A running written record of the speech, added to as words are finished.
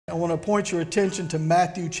I want to point your attention to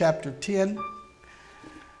Matthew chapter 10.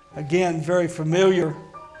 Again, very familiar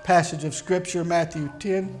passage of Scripture, Matthew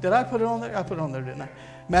 10. Did I put it on there? I put it on there, didn't I?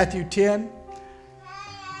 Matthew 10,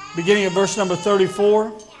 beginning at verse number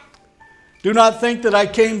 34. Do not think that I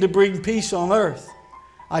came to bring peace on earth.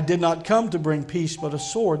 I did not come to bring peace, but a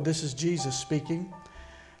sword. This is Jesus speaking.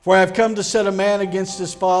 For I have come to set a man against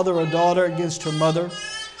his father, a daughter against her mother,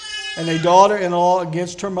 and a daughter-in-law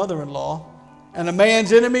against her mother-in-law. And a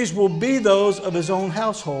man's enemies will be those of his own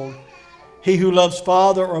household. He who loves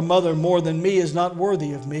father or mother more than me is not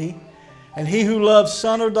worthy of me. And he who loves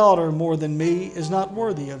son or daughter more than me is not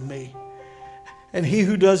worthy of me. And he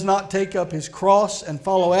who does not take up his cross and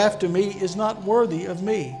follow after me is not worthy of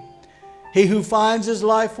me. He who finds his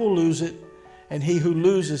life will lose it, and he who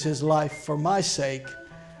loses his life for my sake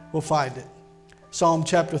will find it. Psalm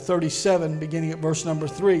chapter 37, beginning at verse number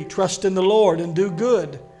 3. Trust in the Lord and do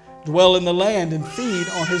good. Dwell in the land and feed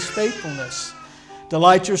on His faithfulness.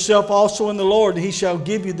 Delight yourself also in the Lord, and He shall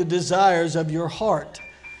give you the desires of your heart.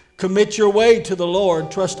 Commit your way to the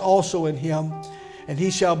Lord. Trust also in Him, and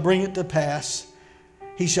He shall bring it to pass.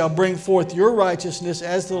 He shall bring forth your righteousness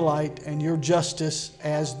as the light and your justice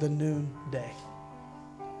as the noonday.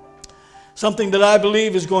 Something that I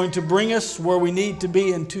believe is going to bring us where we need to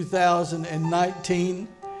be in 2019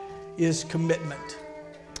 is commitment.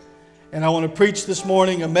 And I want to preach this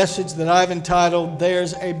morning a message that I've entitled,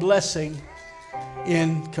 There's a Blessing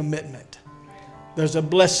in Commitment. There's a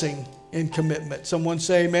blessing in commitment. Someone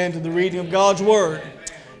say amen to the reading of God's Word.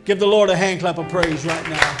 Give the Lord a hand clap of praise right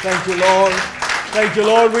now. Thank you, Lord. Thank you,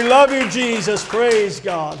 Lord. We love you, Jesus. Praise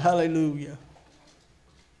God. Hallelujah.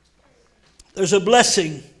 There's a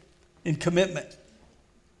blessing in commitment.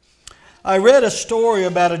 I read a story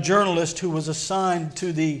about a journalist who was assigned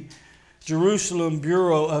to the Jerusalem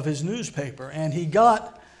bureau of his newspaper, and he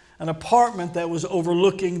got an apartment that was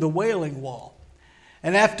overlooking the Wailing Wall.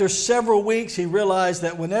 And after several weeks, he realized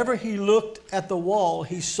that whenever he looked at the wall,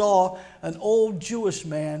 he saw an old Jewish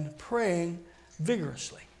man praying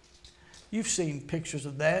vigorously. You've seen pictures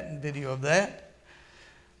of that and video of that.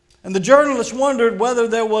 And the journalist wondered whether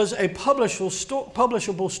there was a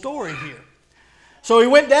publishable story here. So he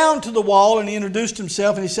went down to the wall and he introduced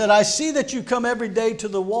himself and he said, I see that you come every day to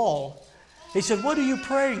the wall. He said, what are you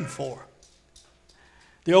praying for?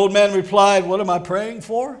 The old man replied, what am I praying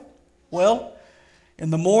for? Well, in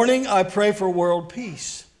the morning I pray for world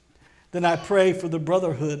peace. Then I pray for the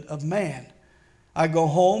brotherhood of man. I go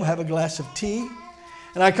home, have a glass of tea,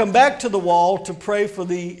 and I come back to the wall to pray for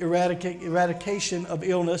the eradication of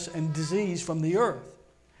illness and disease from the earth.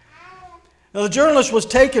 Now the journalist was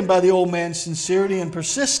taken by the old man's sincerity and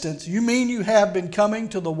persistence. You mean you have been coming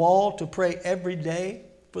to the wall to pray every day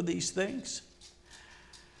for these things?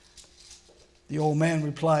 The old man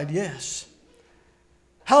replied, yes.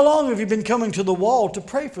 How long have you been coming to the wall to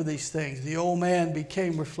pray for these things? The old man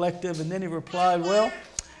became reflective and then he replied, well,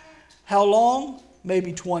 how long?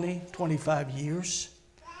 Maybe 20, 25 years.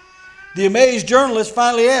 The amazed journalist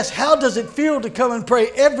finally asked, how does it feel to come and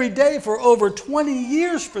pray every day for over 20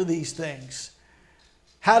 years for these things?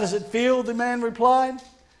 How does it feel? The man replied,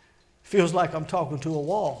 feels like I'm talking to a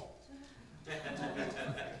wall.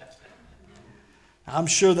 I'm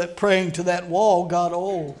sure that praying to that wall got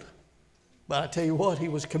old. But I tell you what, he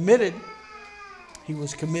was committed. He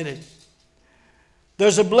was committed.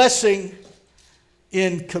 There's a blessing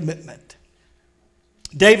in commitment.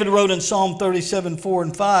 David wrote in Psalm 37, 4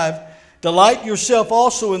 and 5, delight yourself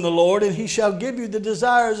also in the Lord, and He shall give you the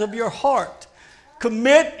desires of your heart.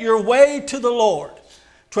 Commit your way to the Lord.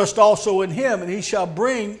 Trust also in Him, and He shall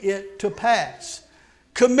bring it to pass.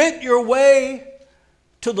 Commit your way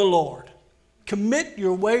to the Lord. Commit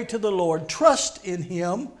your way to the Lord. Trust in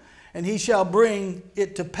Him, and He shall bring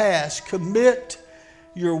it to pass. Commit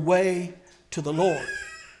your way to the Lord.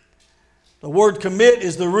 The word commit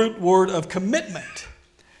is the root word of commitment.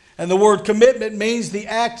 And the word commitment means the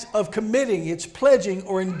act of committing. It's pledging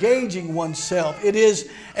or engaging oneself. It is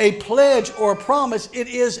a pledge or a promise. It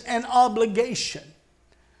is an obligation.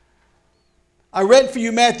 I read for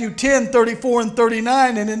you Matthew 10, 34 and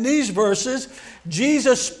 39, and in these verses,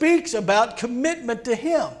 Jesus speaks about commitment to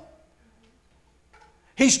Him.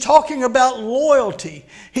 He's talking about loyalty.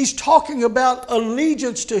 He's talking about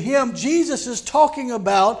allegiance to Him. Jesus is talking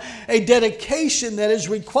about a dedication that is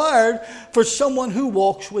required for someone who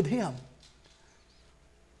walks with Him.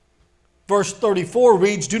 Verse 34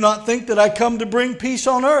 reads, do not think that I come to bring peace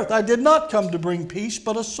on earth. I did not come to bring peace,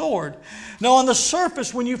 but a sword. Now on the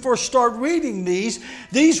surface, when you first start reading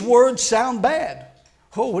these words sound bad.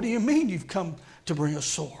 Oh, what do you mean you've come to bring a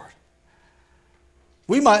sword?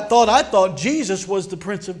 I thought Jesus was the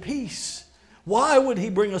Prince of Peace. Why would he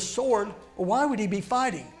bring a sword, or why would he be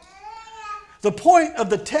fighting? The point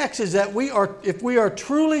of the text is that if we are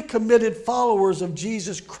truly committed followers of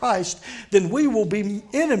Jesus Christ, then we will be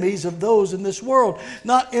enemies of those in this world.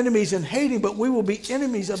 Not enemies in hating, but we will be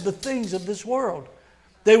enemies of the things of this world.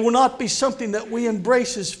 They will not be something that we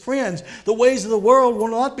embrace as friends. The ways of the world will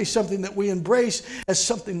not be something that we embrace as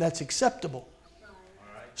something that's acceptable.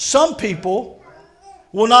 Some people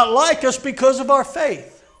will not like us because of our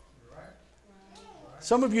faith.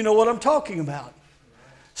 Some of you know what I'm talking about.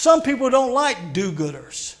 Some people don't like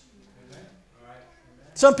do-gooders.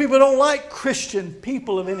 Some people don't like Christian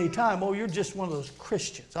people of any time. Oh, you're just one of those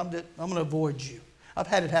Christians. I'm going to avoid you. I've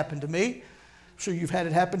had it happen to me. I'm sure you've had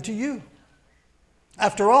it happen to you.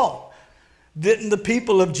 After all, didn't the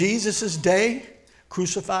people of Jesus' day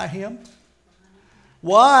crucify him?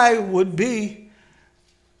 Why would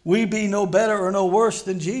we be no better or no worse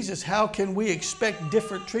than Jesus? How can we expect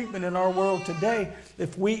different treatment in our world today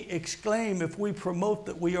if we exclaim, if we promote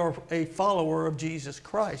that we are a follower of Jesus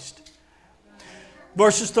Christ?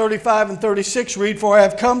 Verses 35 and 36 read, "For I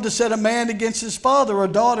have come to set a man against his father, a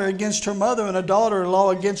daughter against her mother, and a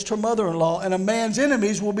daughter-in-law against her mother-in-law, and a man's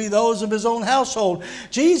enemies will be those of his own household."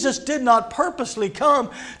 Jesus did not purposely come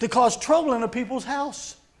to cause trouble in a people's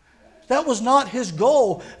house. That was not his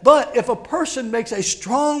goal. But if a person makes a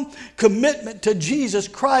strong commitment to Jesus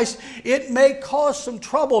Christ, it may cause some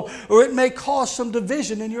trouble, or it may cause some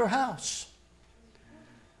division in your house.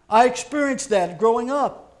 I experienced that growing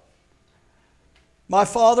up. My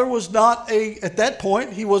father was not at that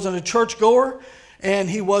point, he wasn't a churchgoer, and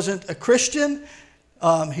he wasn't a Christian.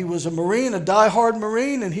 He was a Marine, a diehard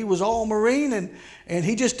Marine, and he was all Marine, and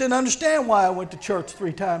he just didn't understand why I went to church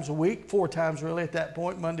 3 times a week, 4 times really at that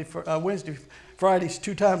point, Wednesday, Fridays,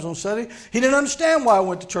 2 times on Sunday. He didn't understand why I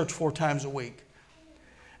went to church 4 times a week.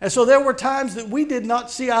 And so there were times that we did not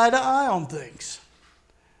see eye to eye on things.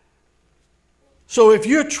 So if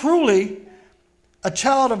you're truly a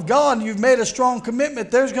child of God and you've made a strong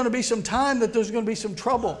commitment, there's going to be some time that there's going to be some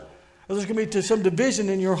trouble. Or there's going to be some division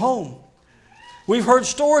in your home. We've heard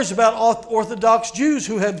stories about Orthodox Jews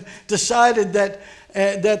who have decided that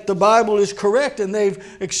the Bible is correct and they've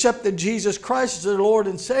accepted Jesus Christ as their Lord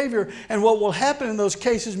and Savior. And what will happen in those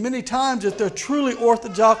cases many times, if they're truly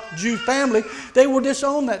Orthodox Jew family, they will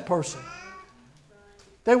disown that person.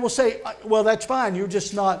 They will say, well, that's fine, you're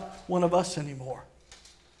just not one of us anymore.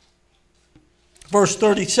 Verse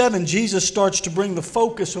 37, Jesus starts to bring the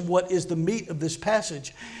focus of what is the meat of this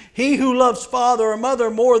passage. "He who loves father or mother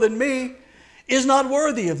more than me is not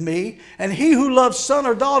worthy of me, and he who loves son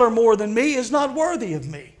or daughter more than me is not worthy of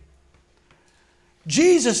me."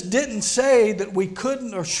 Jesus didn't say that we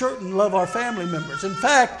couldn't or shouldn't love our family members. In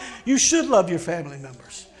fact, you should love your family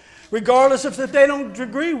members, regardless if they don't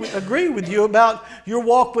agree with you about your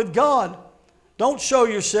walk with God. Don't show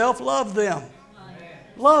yourself, love them.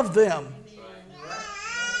 Love them.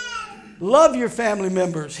 Love your family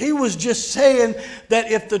members. He was just saying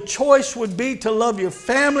that if the choice would be to love your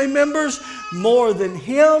family members more than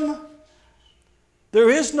Him,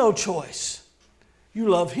 there is no choice. You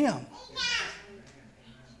love Him.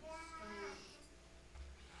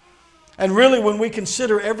 And really, when we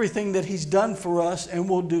consider everything that He's done for us and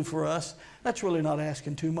will do for us, that's really not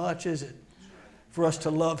asking too much, is it? For us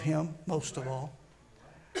to love Him most of all.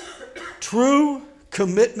 True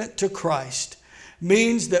commitment to Christ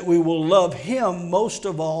means that we will love Him most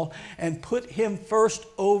of all and put Him first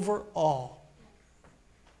over all.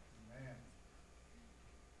 Amen.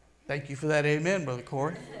 Thank you for that amen, Brother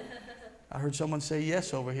Corey. I heard someone say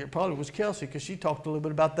yes over here. Probably was Kelsey, because she talked a little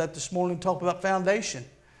bit about that this morning, talked about foundation.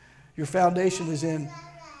 Your foundation is in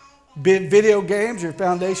video games. Your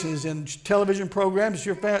foundation is in television programs.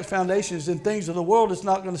 Your foundation is in things of the world. It's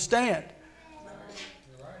not going to stand.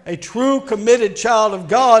 A true committed child of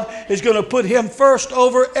God is going to put Him first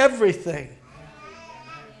over everything.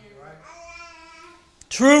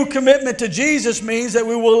 True commitment to Jesus means that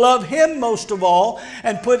we will love Him most of all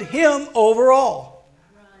and put Him over all.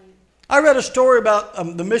 I read a story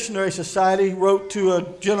about the Missionary Society wrote to a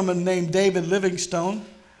gentleman named David Livingstone,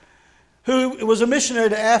 who was a missionary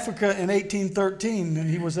to Africa in 1813, and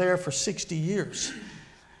he was there for 60 years.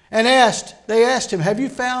 And they asked him, "Have you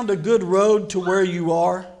found a good road to where you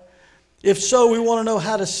are? If so, we want to know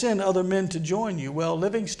how to send other men to join you." Well,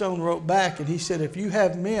 Livingstone wrote back and he said, "If you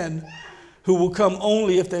have men who will come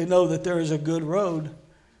only if they know that there is a good road,"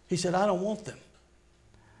 he said, "I don't want them.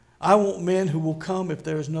 I want men who will come if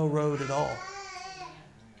there is no road at all."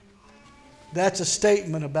 That's a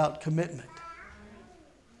statement about commitment.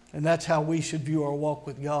 And that's how we should view our walk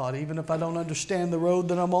with God. Even if I don't understand the road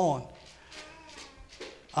that I'm on,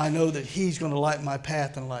 I know that He's going to light my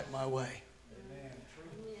path and light my way.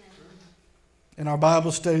 In our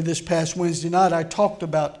Bible study this past Wednesday night, I talked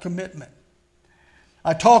about commitment.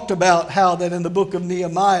 I talked about how that in the book of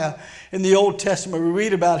Nehemiah, in the Old Testament, we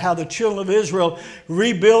read about how the children of Israel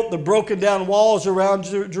rebuilt the broken down walls around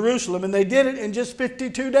Jerusalem, and they did it in just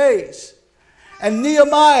 52 days. And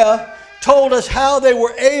Nehemiah told us how they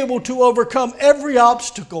were able to overcome every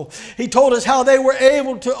obstacle. He told us how they were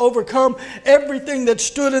able to overcome everything that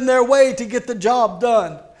stood in their way to get the job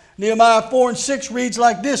done. Nehemiah 4:6 reads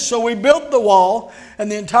like this: "So we built the wall,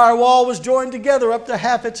 and the entire wall was joined together up to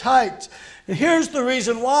half its height." And here's the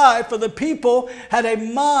reason why: for the people had a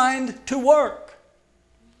mind to work.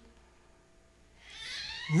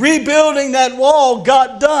 Rebuilding that wall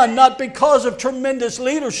got done not because of tremendous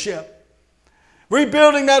leadership.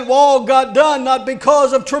 Rebuilding that wall got done not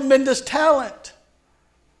because of tremendous talent.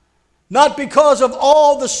 Not because of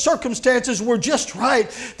all the circumstances were just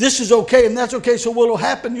right. This is okay and that's okay, so what will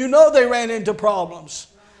happen? You know they ran into problems.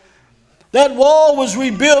 That wall was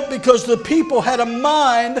rebuilt because the people had a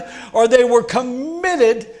mind, or they were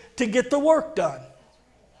committed to get the work done.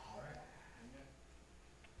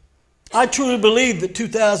 I truly believe that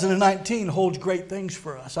 2019 holds great things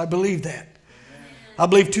for us. I believe that. I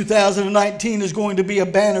believe 2019 is going to be a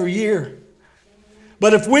banner year.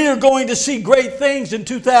 But if we are going to see great things in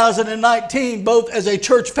 2019, both as a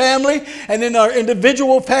church family and in our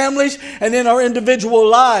individual families and in our individual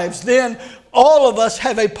lives, then all of us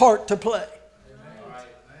have a part to play.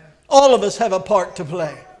 All of us have a part to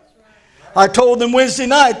play. I told them Wednesday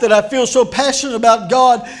night that I feel so passionate about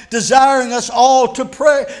God desiring us all to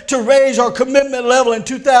pray, to raise our commitment level in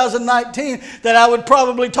 2019, that I would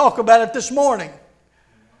probably talk about it this morning.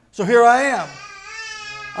 So here I am.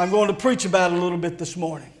 I'm going to preach about it a little bit this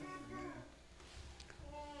morning.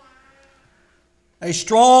 A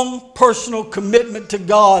strong personal commitment to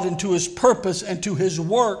God and to His purpose and to His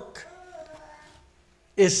work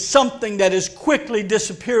is something that is quickly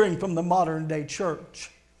disappearing from the modern day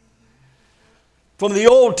church. From the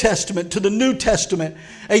Old Testament to the New Testament,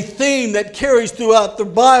 a theme that carries throughout the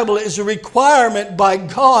Bible is a requirement by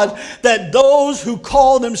God that those who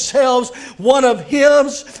call themselves one of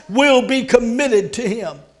His will be committed to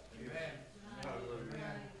Him.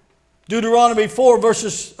 Deuteronomy 4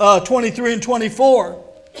 verses 23 and 24.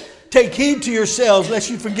 "Take heed to yourselves,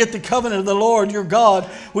 lest you forget the covenant of the Lord your God,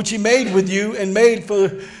 which He made with you, and made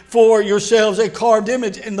for yourselves a carved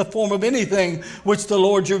image in the form of anything which the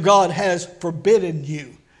Lord your God has forbidden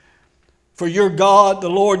you. For your God, the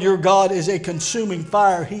Lord your God, is a consuming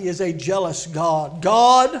fire. He is a jealous God."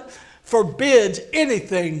 God forbids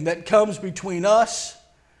anything that comes between us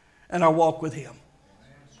and our walk with Him.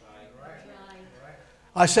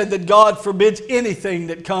 I said that God forbids anything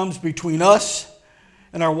that comes between us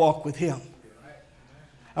and our walk with Him.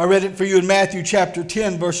 I read it for you in Matthew chapter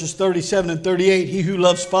 10, verses 37 and 38. "He who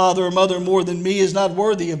loves father or mother more than me is not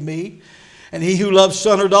worthy of me. And he who loves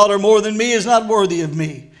son or daughter more than me is not worthy of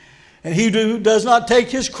me. And he who does not take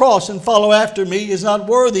his cross and follow after me is not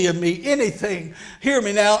worthy of me." Anything, hear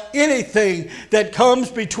me now, anything that comes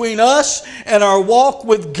between us and our walk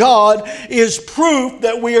with God is proof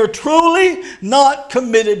that we are truly not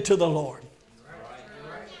committed to the Lord.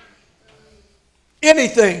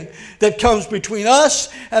 Anything that comes between us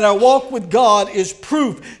and our walk with God is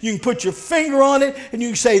proof. You can put your finger on it and you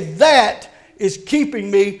can say, that is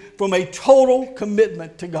keeping me from a total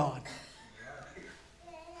commitment to God.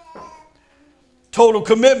 Total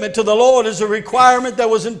commitment to the Lord is a requirement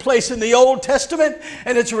that was in place in the Old Testament,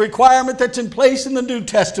 and it's a requirement that's in place in the New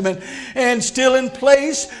Testament, and still in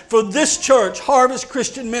place for this church, Harvest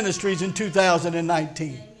Christian Ministries, in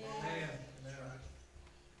 2019.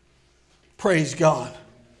 Praise God.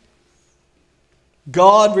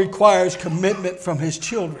 God requires commitment from His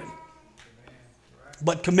children.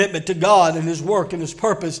 But commitment to God and His work and His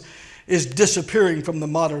purpose is disappearing from the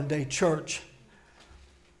modern day church.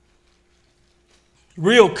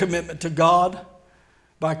 Real commitment to God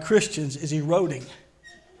by Christians is eroding.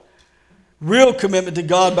 Real commitment to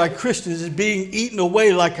God by Christians is being eaten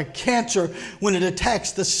away like a cancer when it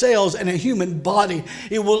attacks the cells in a human body.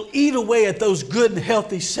 It will eat away at those good and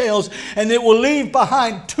healthy cells, and it will leave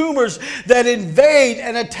behind tumors that invade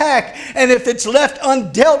and attack, and if it's left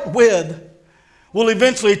undealt with, will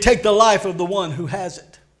eventually take the life of the one who has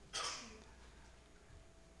it.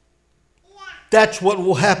 That's what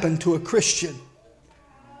will happen to a Christian.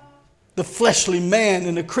 The fleshly man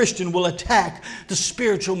in a Christian will attack the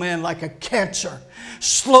spiritual man like a cancer,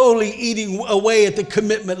 slowly eating away at the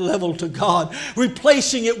commitment level to God,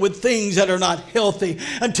 replacing it with things that are not healthy,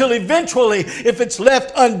 until eventually, if it's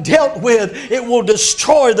left undealt with, it will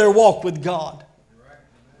destroy their walk with God.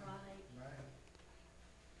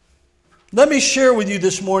 Let me share with you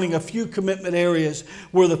this morning a few commitment areas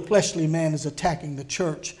where the fleshly man is attacking the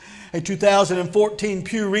church. A 2014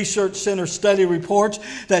 Pew Research Center study reports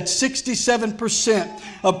that 67%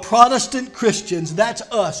 of Protestant Christians, that's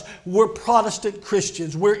us, we're Protestant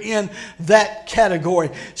Christians, we're in that category.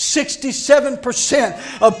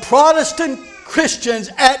 67% of Protestant Christians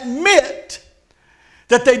admit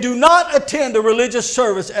that they do not attend a religious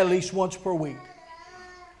service at least once per week.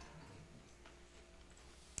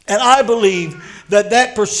 And I believe that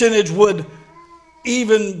that percentage would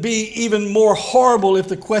even be even more horrible if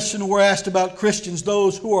the question were asked about Christians,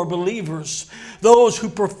 those who are believers, those who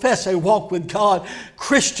profess a walk with God,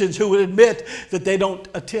 Christians who would admit that they don't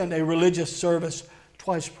attend a religious service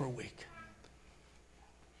twice per week.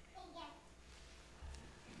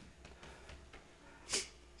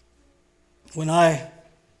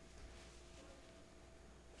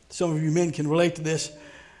 Some of you men can relate to this,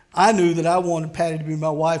 I knew that I wanted Patty to be my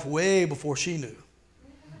wife way before she knew.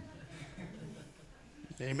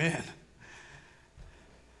 Amen. In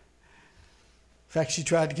fact, she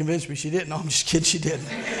tried to convince me she didn't. No, I'm just kidding, she didn't.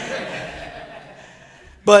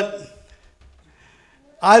 But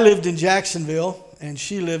I lived in Jacksonville, and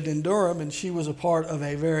she lived in Durham, and she was a part of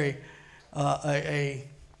a very a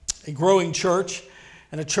growing church,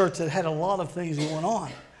 and a church that had a lot of things going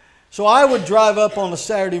on. So I would drive up on a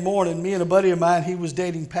Saturday morning. Me and a buddy of mine, he was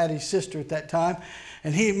dating Patty's sister at that time.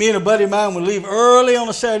 And me and a buddy of mine would leave early on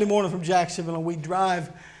a Saturday morning from Jacksonville, and we'd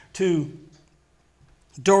drive to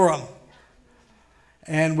Durham.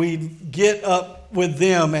 And we'd get up with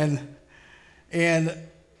them, and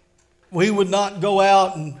we would not go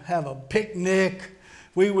out and have a picnic.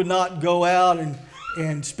 We would not go out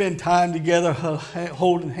and spend time together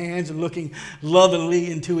holding hands and looking lovingly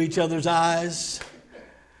into each other's eyes.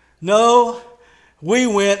 No, we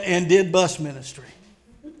went and did bus ministry.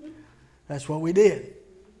 That's what we did.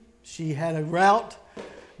 She had a route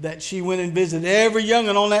that she went and visited every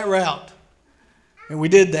young'un on that route. And we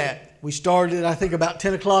did that. We started, I think, about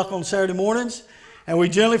 10 o'clock on Saturday mornings, and we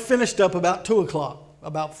generally finished up about 2 o'clock,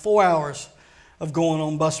 about 4 hours of going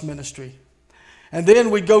on bus ministry. And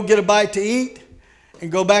then we'd go get a bite to eat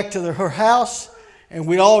and go back to her house, and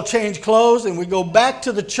we'd all change clothes, and we'd go back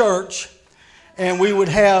to the church, and we would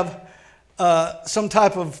have some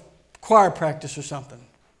type of choir practice or something.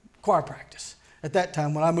 Choir practice. At that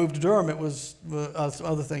time, when I moved to Durham, it was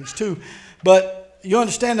other things too. But you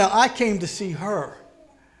understand now, I came to see her.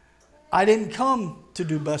 I didn't come to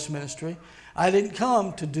do bus ministry. I didn't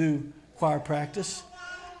come to do choir practice.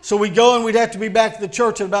 So we'd go and we'd have to be back at the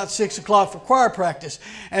church at about 6 o'clock for choir practice.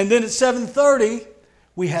 And then at 7:30,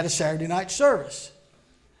 we had a Saturday night service.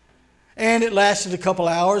 And it lasted a couple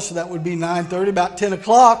hours, so that would be 9:30. About 10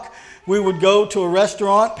 o'clock, we would go to a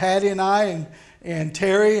restaurant, Patty and I and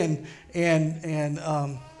Terry and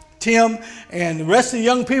Tim and the rest of the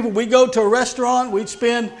young people. We'd go to a restaurant. We'd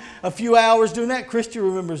spend a few hours doing that. Christy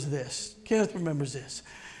remembers this. Kenneth remembers this.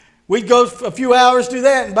 We'd go a few hours, do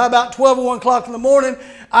that, and by about 12 or 1 o'clock in the morning,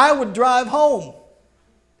 I would drive home.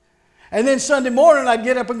 And then Sunday morning, I'd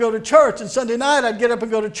get up and go to church. And Sunday night, I'd get up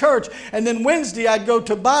and go to church. And then Wednesday, I'd go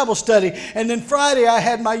to Bible study. And then Friday, I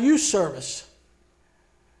had my youth service.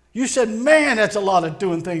 You said, man, that's a lot of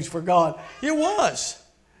doing things for God. It was.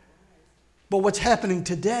 But what's happening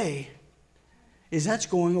today is that's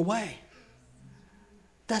going away.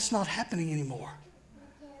 That's not happening anymore.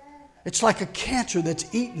 It's like a cancer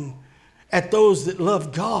that's eaten at those that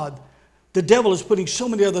love God. The devil is putting so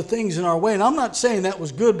many other things in our way. And I'm not saying that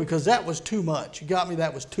was good, because that was too much. You got me?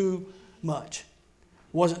 That was too much.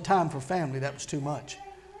 It wasn't time for family. That was too much.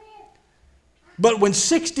 But when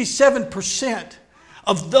 67%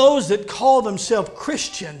 of those that call themselves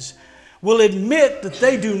Christians will admit that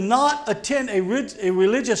they do not attend a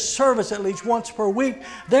religious service at least once per week,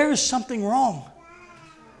 there is something wrong.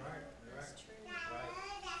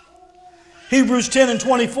 Hebrews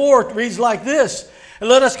 10:24 reads like this: "And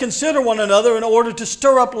let us consider one another in order to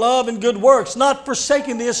stir up love and good works, not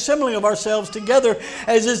forsaking the assembling of ourselves together,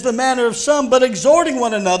 as is the manner of some, but exhorting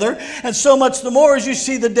one another, and so much the more as you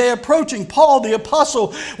see the day approaching." Paul the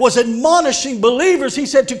apostle was admonishing believers. He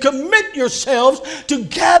said to commit yourselves to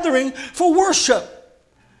gathering for worship,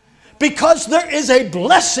 because there is a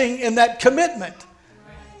blessing in that commitment.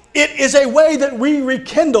 It is a way that we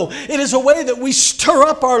rekindle. It is a way that we stir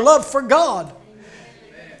up our love for God.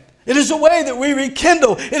 It is a way that we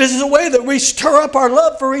rekindle. It is a way that we stir up our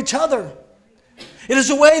love for each other. It is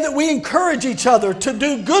a way that we encourage each other to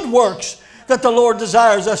do good works that the Lord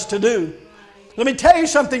desires us to do. Let me tell you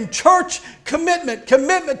something. Church commitment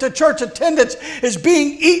to church attendance is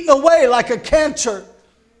being eaten away like a cancer.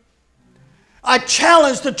 I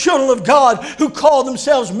challenge the children of God who call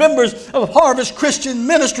themselves members of Harvest Christian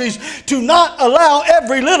Ministries to not allow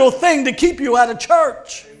every little thing to keep you out of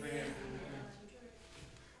church.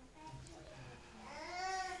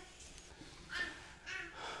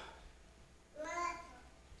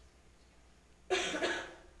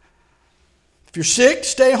 If you're sick,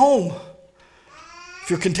 stay home. If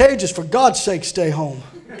you're contagious, for God's sake, stay home.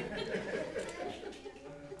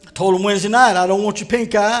 I told them Wednesday night, I don't want your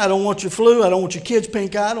pink eye, I don't want your flu, I don't want your kids'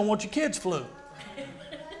 pink eye, I don't want your kids' flu.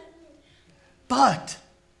 But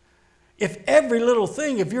if every little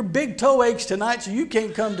thing, if your big toe aches tonight so you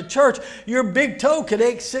can't come to church, your big toe could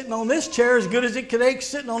ache sitting on this chair as good as it could ache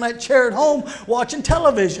sitting on that chair at home watching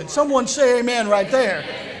television. Someone say amen right there.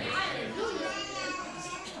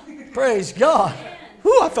 Praise God.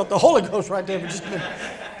 Whew, I felt the Holy Ghost right there for just a minute.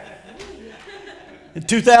 In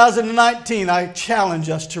 2019, I challenge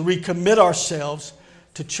us to recommit ourselves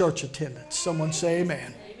to church attendance. Someone say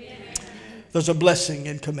amen. There's a blessing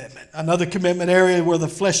in commitment. Another commitment area where the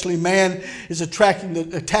fleshly man is attacking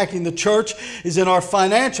the church is in our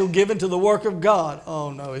financial giving to the work of God.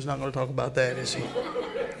 Oh no, he's not going to talk about that, is he?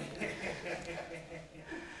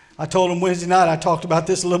 I told him Wednesday night, I talked about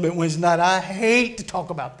this a little bit Wednesday night. I hate to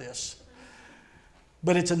talk about this,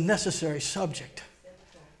 but it's a necessary subject.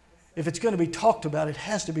 If it's going to be talked about, it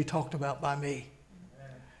has to be talked about by me.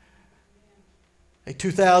 A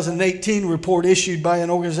 2018 report issued by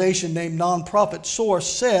an organization named Nonprofit Source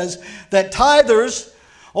says that tithers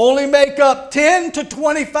only make up 10 to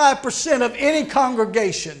 25% of any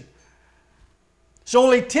congregation. So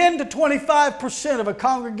only 10 to 25% of a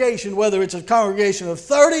congregation, whether it's a congregation of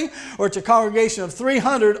 30 or it's a congregation of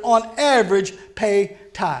 300, on average pay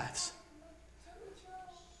tithes.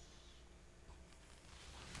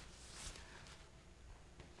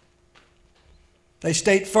 They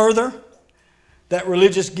state further that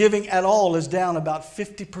religious giving at all is down about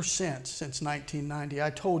 50% since 1990.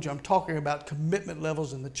 I told you, I'm talking about commitment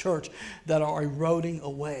levels in the church that are eroding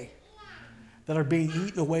away, that are being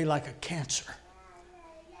eaten away like a cancer.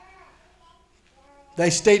 They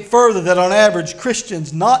state further that on average,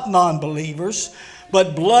 Christians, not non-believers,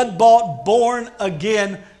 but blood-bought,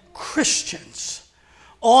 born-again Christians,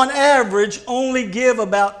 on average only give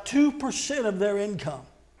about 2% of their income.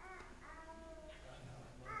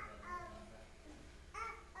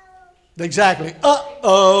 Exactly.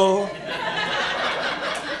 Uh-oh.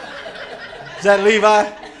 Is that Levi?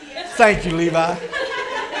 Thank you, Levi.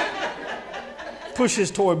 Push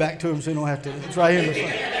his toy back to him so you don't have to. It's right here in the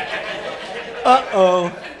front.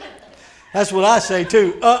 Uh-oh. That's what I say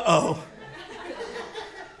too. Uh-oh.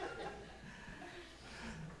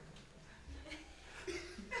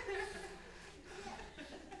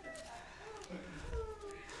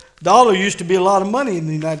 Dollar used to be a lot of money in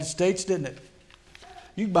the United States, didn't it?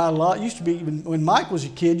 You could buy a lot. It used to be, even when Mike was a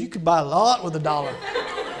kid, you could buy a lot with $1.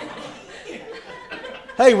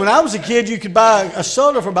 Hey, when I was a kid, you could buy a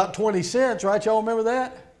soda for about 20 cents, right? Y'all remember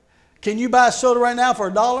that? Can you buy a soda right now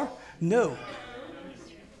for $1? No.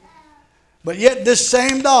 But yet this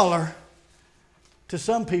same dollar, to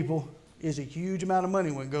some people, is a huge amount of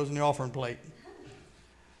money when it goes in the offering plate.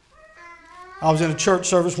 I was in a church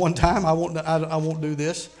service one time. I won't do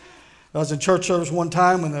this. I was in church service one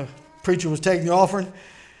time when the preacher was taking the offering,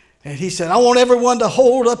 and he said, I want everyone to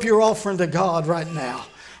hold up your offering to God right now.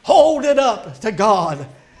 Hold it up to God.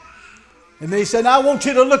 And then he said, I want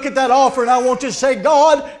you to look at that offering. I want you to say,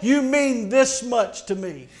 God, you mean this much to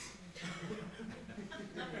me.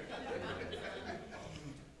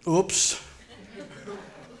 Oops.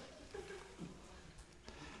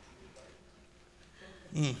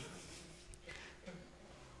 Mm.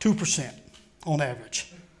 2% on average.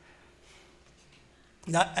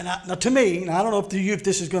 Now, to me, and I don't know if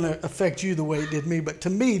this is going to affect you the way it did me, but to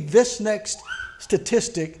me, this next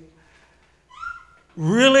statistic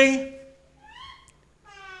really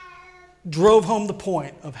drove home the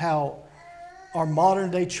point of how our modern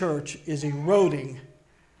day church is eroding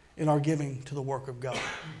in our giving to the work of God.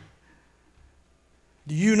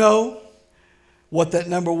 Do you know what that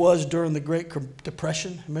number was during the Great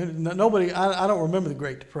Depression? I mean, I don't remember the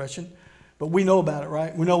Great Depression, but we know about it,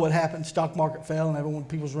 right? We know what happened. Stock market fell, and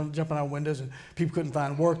people was jumping out windows, and people couldn't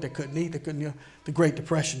find work. They couldn't eat. They couldn't. The Great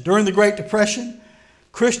Depression. During the Great Depression,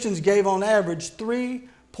 Christians gave on average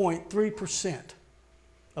 3.3%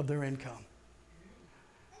 of their income.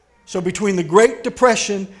 So between the Great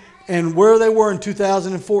Depression and where they were in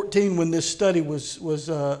 2014 when this study was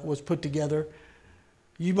put together,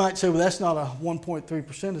 you might say, well, that's not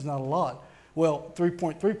 1.3% is not a lot. Well,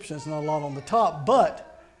 3.3% is not a lot on the top, but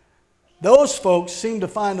those folks seem to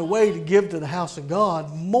find a way to give to the house of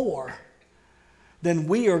God more than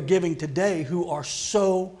we are giving today who are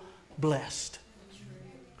so blessed.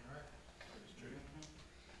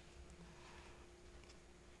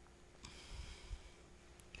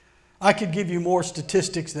 I could give you more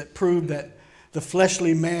statistics that prove that the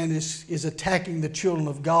fleshly man is attacking the children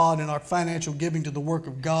of God and our financial giving to the work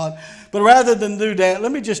of God. But rather than do that,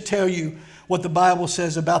 let me just tell you what the Bible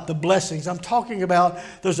says about the blessings. I'm talking about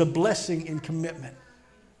there's a blessing in commitment.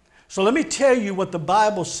 So let me tell you what the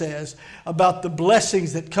Bible says about the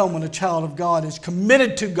blessings that come when a child of God is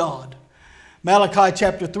committed to God. Malachi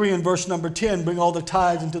chapter 3 and verse number 10, bring all the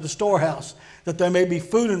tithes into the storehouse, that there may be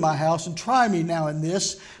food in my house, and try me now in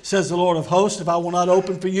this, says the Lord of hosts, if I will not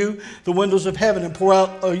open for you the windows of heaven and pour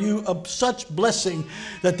out you of such blessing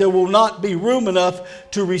that there will not be room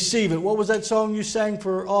enough to receive it. What was that song you sang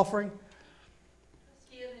for offering?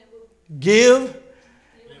 Give,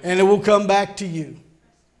 and it will come back to you.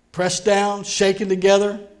 Pressed down, shaken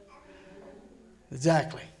together.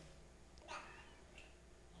 Exactly.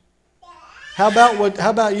 How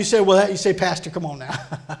about you say, well, you say, Pastor, come on now.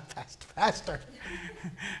 Pastor.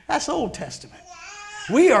 That's Old Testament.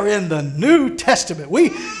 We are in the New Testament. We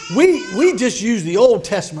just use the Old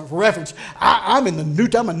Testament for reference. I'm a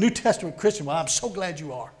New Testament Christian. Well, I'm so glad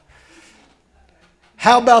you are.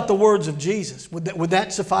 How about the words of Jesus? Would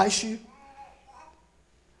that suffice you?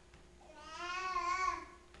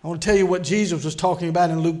 I want to tell you what Jesus was talking about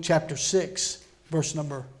in Luke chapter 6, verse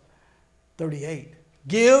number 38.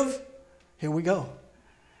 Give, here we go,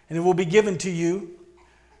 and it will be given to you,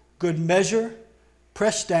 good measure,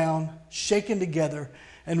 pressed down, shaken together,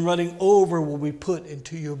 and running over will be put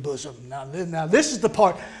into your bosom. Now this is the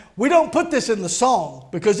part, we don't put this in the song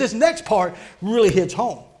because this next part really hits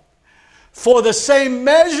home. For the same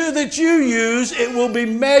measure that you use, it will be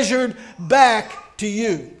measured back to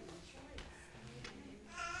you.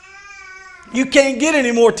 You can't get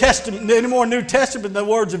any more New Testament than the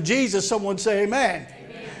words of Jesus. Someone say amen.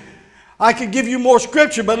 I could give you more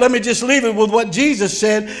scripture, but let me just leave it with what Jesus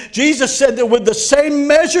said. Jesus said that with the same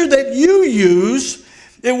measure that you use,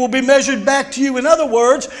 it will be measured back to you. In other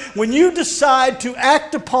words, when you decide to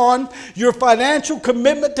act upon your financial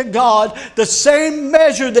commitment to God, the same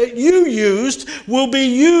measure that you used will be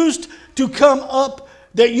used to come up,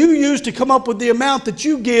 that you use to come up with the amount that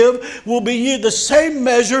you give will be the same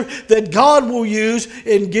measure that God will use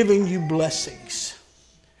in giving you blessings.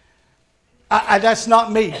 That's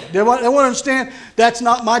not me. They want to understand that's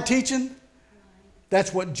not my teaching.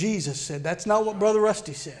 That's what Jesus said. That's not what Brother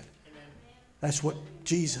Rusty said. That's what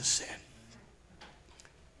Jesus said.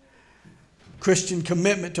 Christian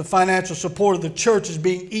commitment to financial support of the church is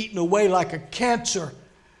being eaten away like a cancer.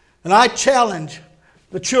 And I challenge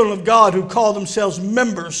the children of God who call themselves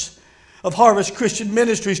members of Harvest Christian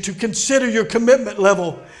Ministries to consider your commitment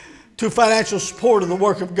level to financial support of the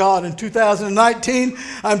work of God. In 2019,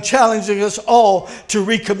 I'm challenging us all to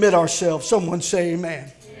recommit ourselves. Someone say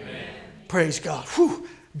amen. Amen. Praise God. Whew,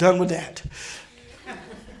 done with that.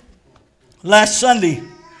 Last Sunday,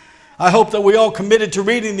 I hope that we all committed to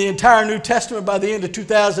reading the entire New Testament by the end of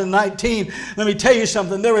 2019. Let me tell you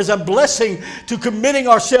something. There is a blessing to committing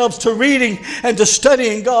ourselves to reading and to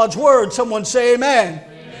studying God's Word. Someone say amen.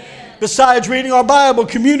 Besides reading our Bible,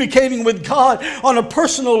 communicating with God on a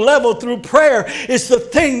personal level through prayer is the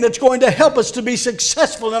thing that's going to help us to be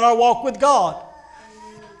successful in our walk with God.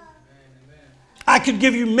 I could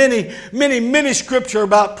give you many scripture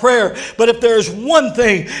about prayer, but if there is one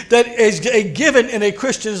thing that is a given in a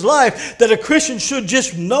Christian's life that a Christian should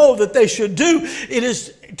just know that they should do, it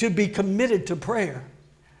is to be committed to prayer.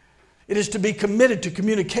 It is to be committed to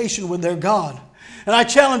communication with their God. And I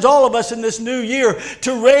challenge all of us in this new year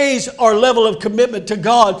to raise our level of commitment to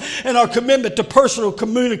God and our commitment to personal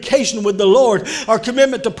communication with the Lord, our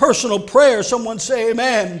commitment to personal prayer. Someone say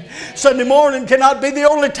amen. Sunday morning cannot be the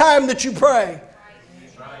only time that you pray.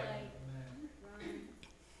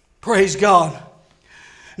 Praise God.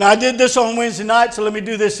 Now, I did this on Wednesday night, so let me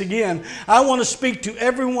do this again. I want to speak to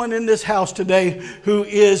everyone in this house today who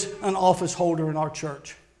is an office holder in our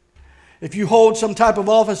church. If you hold some type of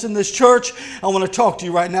office in this church, I want to talk to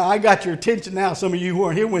you right now. I got your attention now. Some of you who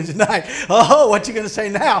weren't here Wednesday night. Oh, what you going to say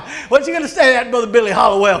now? What you going to say to that Brother Billy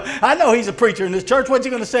Hollowell? I know he's a preacher in this church. What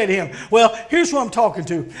you going to say to him? Well, here's who I'm talking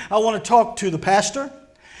to. I want to talk to the pastor.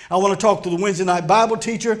 I want to talk to the Wednesday night Bible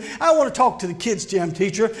teacher. I want to talk to the kids gym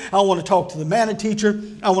teacher. I want to talk to the manna teacher.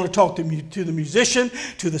 I want to talk to the musician,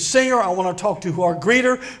 to the singer. I want to talk to our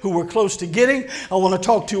greeter who we're close to getting. I want to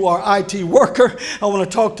talk to our IT worker. I want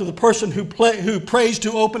to talk to the person who prays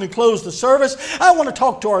to open and close the service. I want to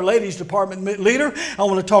talk to our ladies department leader. I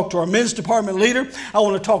want to talk to our men's department leader. I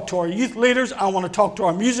want to talk to our youth leaders. I want to talk to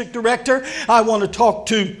our music director. I want to talk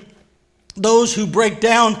to those who break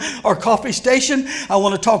down our coffee station. I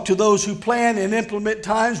want to talk to those who plan and implement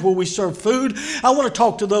times where we serve food. I want to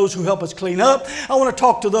talk to those who help us clean up. I want to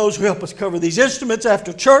talk to those who help us cover these instruments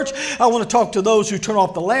after church. I want to talk to those who turn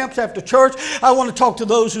off the lamps after church. I want to talk to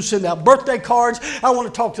those who send out birthday cards. I want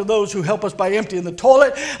to talk to those who help us by emptying the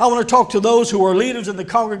toilet. I want to talk to those who are leaders in the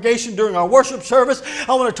congregation during our worship service.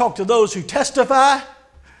 I want to talk to those who testify.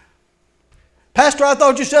 Pastor, I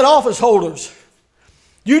thought you said office holders.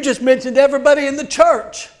 You just mentioned everybody in the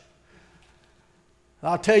church.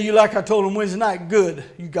 I'll tell you like I told them Wednesday night, good,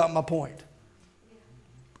 you got my point.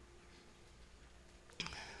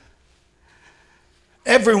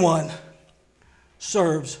 Everyone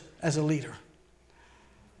serves as a leader.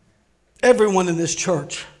 Everyone in this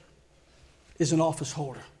church is an office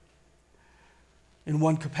holder in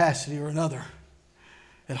one capacity or another.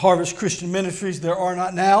 At Harvest Christian Ministries, there are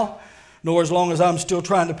not now, nor as long as I'm still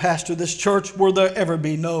trying to pastor this church, will there ever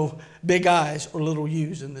be no big I's or little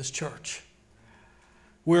U's in this church.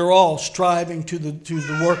 We're all striving to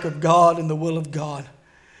the work of God and the will of God.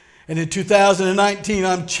 And in 2019,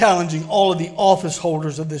 I'm challenging all of the office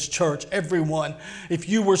holders of this church, everyone. If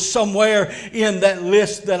you were somewhere in that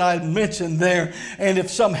list that I mentioned there, and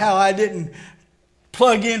if somehow I didn't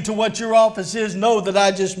plug into what your office is, know that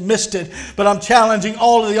I just missed it. But I'm challenging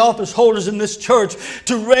all of the office holders in this church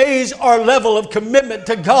to raise our level of commitment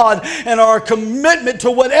to God and our commitment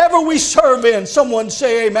to whatever we serve in. Someone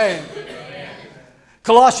say amen.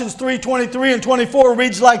 Colossians 3:23 and 24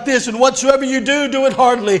 reads like this, and whatsoever you do, do it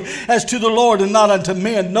heartily as to the Lord and not unto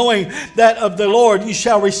men, knowing that of the Lord ye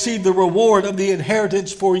shall receive the reward of the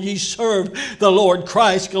inheritance, for ye serve the Lord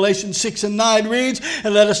Christ. Galatians 6 and 9 reads,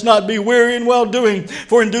 and let us not be weary in well doing,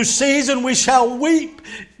 for in due season we shall reap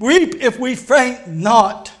if we faint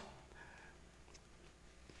not.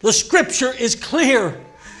 The scripture is clear.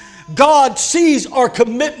 God sees our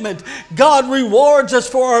commitment. God rewards us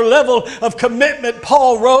for our level of commitment.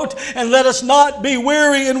 Paul wrote, and let us not be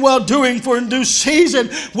weary in well-doing, for in due season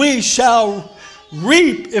we shall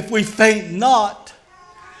reap if we faint not.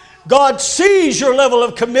 God sees your level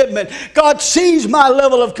of commitment. God sees my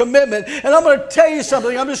level of commitment. And I'm going to tell you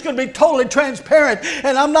something. I'm just going to be totally transparent.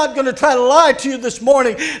 And I'm not going to try to lie to you this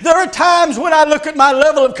morning. There are times when I look at my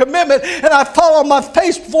level of commitment and I fall on my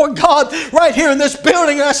face before God right here in this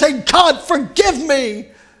building and I say, God, forgive me.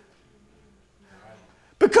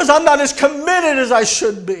 Because I'm not as committed as I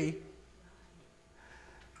should be.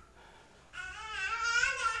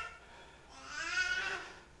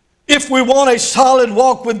 If we want a solid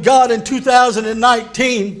walk with God in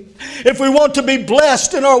 2019, if we want to be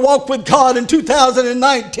blessed in our walk with God in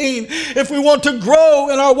 2019, if we want to grow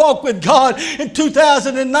in our walk with God in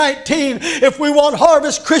 2019, if we want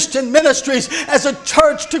Harvest Christian Ministries as a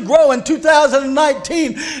church to grow in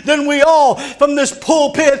 2019, then we all, from this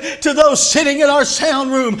pulpit to those sitting in our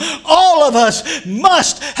sound room, all of us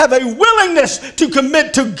must have a willingness to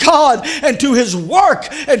commit to God and to His work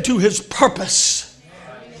and to His purpose.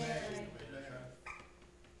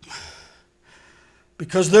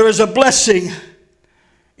 Because there is a blessing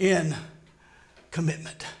in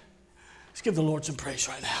commitment. Let's give the Lord some praise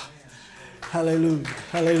right now. Hallelujah,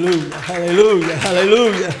 hallelujah, hallelujah,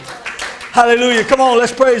 hallelujah, hallelujah. Come on,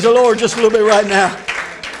 let's praise the Lord just a little bit right now.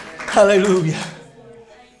 Hallelujah.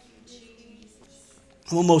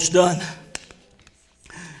 I'm almost done.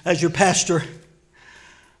 As your pastor,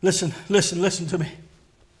 listen to me.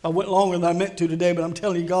 I went longer than I meant to today, but I'm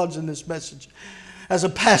telling you, God's in this message. As a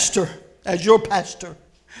pastor, as your pastor,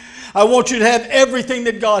 I want you to have everything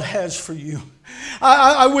that God has for you.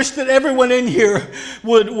 I wish that everyone in here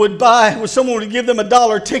would someone would give them a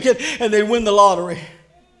 $1 ticket and they'd win the lottery.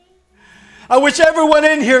 I wish everyone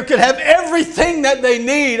in here could have everything that they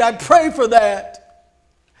need. I pray for that.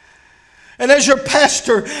 And as your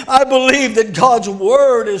pastor, I believe that God's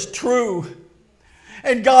word is true.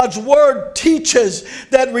 And God's word teaches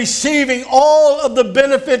that receiving all of the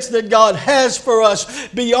benefits that God has for us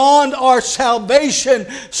beyond our salvation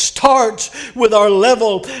starts with our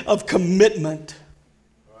level of commitment.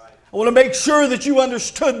 I want to make sure that you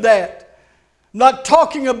understood that. I'm not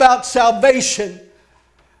talking about salvation.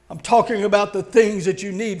 I'm talking about the things that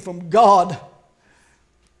you need from God.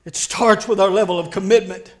 It starts with our level of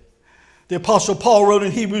commitment. The Apostle Paul wrote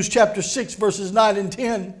in Hebrews chapter 6 verses 9 and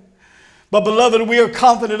 10. But beloved, we are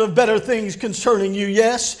confident of better things concerning you.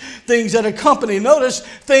 Yes, things that accompany. Notice,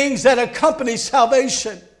 things that accompany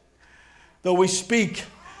salvation. Though we speak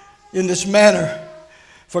in this manner,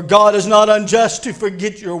 for God is not unjust to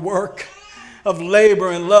forget your work of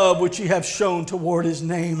labor and love which ye have shown toward His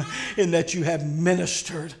name, in that you have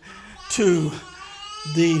ministered to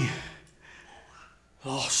the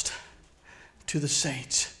lost, to the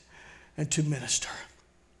saints. and to minister.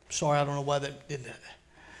 Sorry, I don't know why that did that.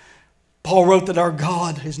 Paul wrote that our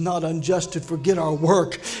God is not unjust to forget our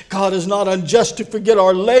work. God is not unjust to forget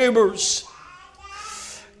our labors.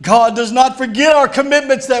 God does not forget our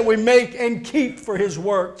commitments that we make and keep for His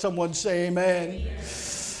work. Someone say amen.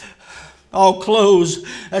 I'll close.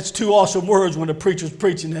 That's two awesome words when a preacher's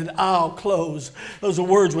preaching, and I'll close. Those are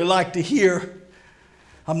words we like to hear.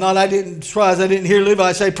 I didn't hear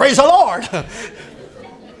Levi say, praise the Lord.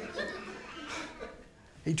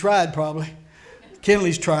 He tried probably.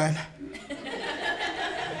 Kenley's trying.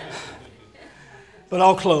 But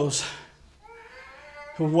I'll close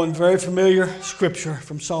with one very familiar scripture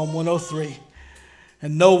from Psalm 103.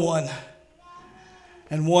 And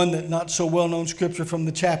one that not so well-known scripture from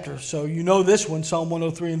the chapter. So you know this one, Psalm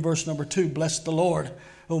 103 and verse number 2. Bless the Lord,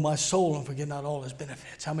 O my soul, and forget not all His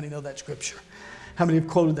benefits. How many know that scripture? How many have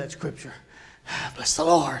quoted that scripture? Bless the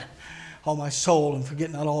Lord, O my soul, and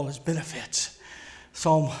forget not all His benefits.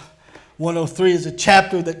 Psalm 103 is a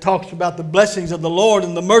chapter that talks about the blessings of the Lord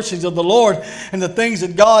and the mercies of the Lord and the things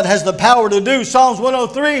that God has the power to do. Psalms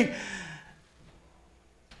 103,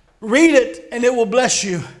 read it and it will bless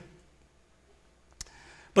you.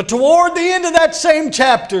 But toward the end of that same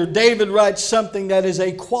chapter, David writes something that is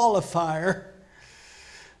a qualifier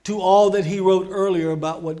to all that he wrote earlier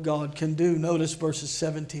about what God can do. Notice verses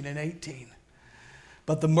 17 and 18.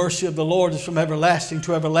 But the mercy of the Lord is from everlasting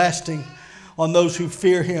to everlasting on those who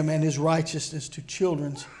fear Him, and His righteousness to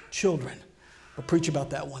children's children. I'll preach about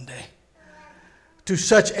that one day. To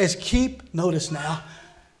such as keep, notice now,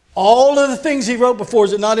 all of the things he wrote before.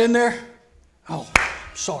 Is it not in there? Oh,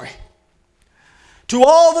 sorry. To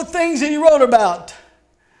all the things that he wrote about,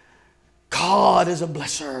 God is a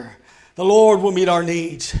blesser. The Lord will meet our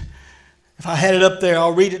needs. If I had it up there,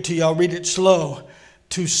 I'll read it to you. I'll read it slow.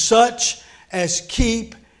 To such as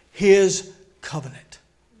keep His covenant.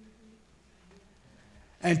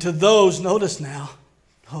 And to those, notice now,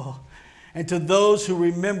 and to those who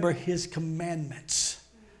remember His commandments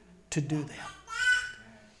to do them.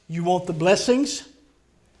 You want the blessings?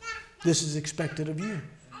 This is expected of you.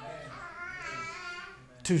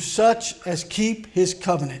 To such as keep His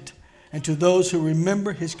covenant, and to those who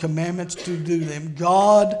remember His commandments to do them.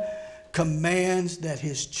 God commands that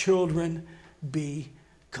His children be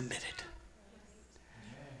committed.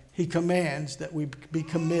 He commands that we be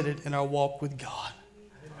committed in our walk with God.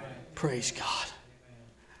 Praise God.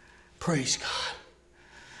 Praise God.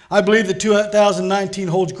 I believe that 2019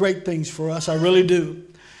 holds great things for us. I really do.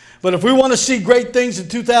 But if we want to see great things in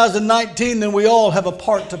 2019, then we all have a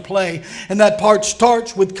part to play. And that part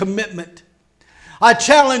starts with commitment. I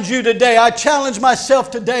challenge you today, I challenge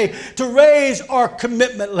myself today to raise our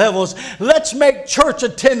commitment levels. Let's make church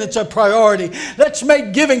attendance a priority. Let's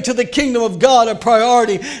make giving to the kingdom of God a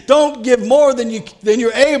priority. Don't give more than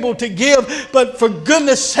you're able to give, but for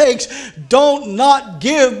goodness sakes, don't not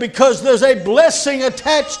give, because there's a blessing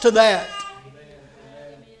attached to that.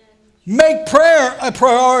 Make prayer a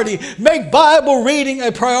priority. Make Bible reading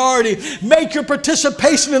a priority. Make your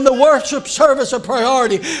participation in the worship service a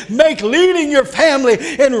priority. Make leading your family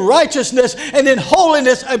in righteousness and in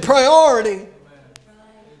holiness a priority.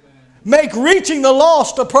 Make reaching the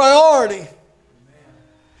lost a priority.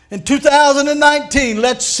 In 2019,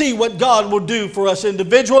 let's see what God will do for us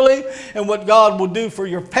individually, and what God will do for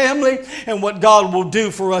your family, and what God will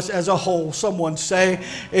do for us as a whole. Someone say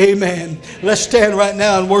amen. Let's stand right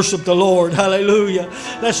now and worship the Lord. Hallelujah.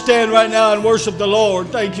 Let's stand right now and worship the Lord.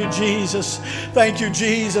 Thank you, Jesus. Thank you,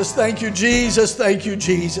 Jesus. Thank you, Jesus. Thank you,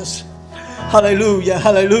 Jesus. Hallelujah.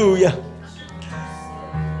 Hallelujah.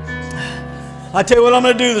 I tell you what I'm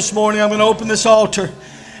going to do this morning. I'm going to open this altar.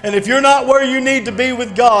 And if you're not where you need to be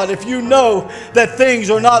with God, if you know that things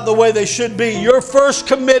are not the way they should be, your first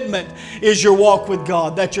commitment is your walk with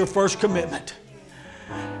God. That's your first commitment.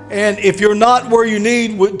 And if you're not where you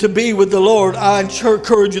need to be with the Lord, I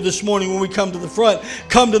encourage you this morning when we come to the front,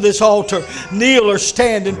 come to this altar, kneel or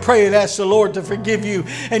stand and pray and ask the Lord to forgive you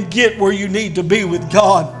and get where you need to be with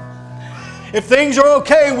God. If things are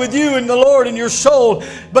okay with you and the Lord and your soul,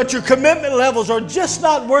 but your commitment levels are just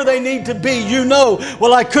not where they need to be, you know,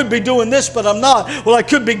 well, I could be doing this, but I'm not. Well, I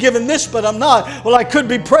could be giving this, but I'm not. Well, I could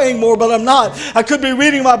be praying more, but I'm not. I could be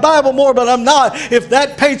reading my Bible more, but I'm not. If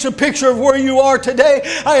that paints a picture of where you are today,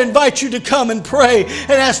 I invite you to come and pray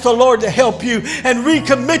and ask the Lord to help you and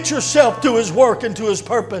recommit yourself to His work and to His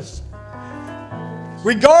purpose.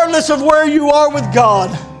 Regardless of where you are with God,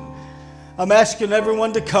 I'm asking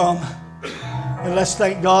everyone to come. And let's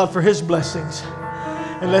thank God for His blessings.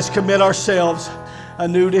 And let's commit ourselves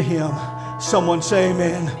anew to Him. Someone say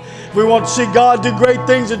amen. If we want to see God do great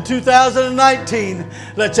things in 2019,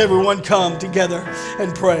 let's everyone come together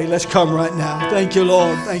and pray. Let's come right now. Thank you,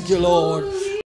 Lord. Thank you, Lord.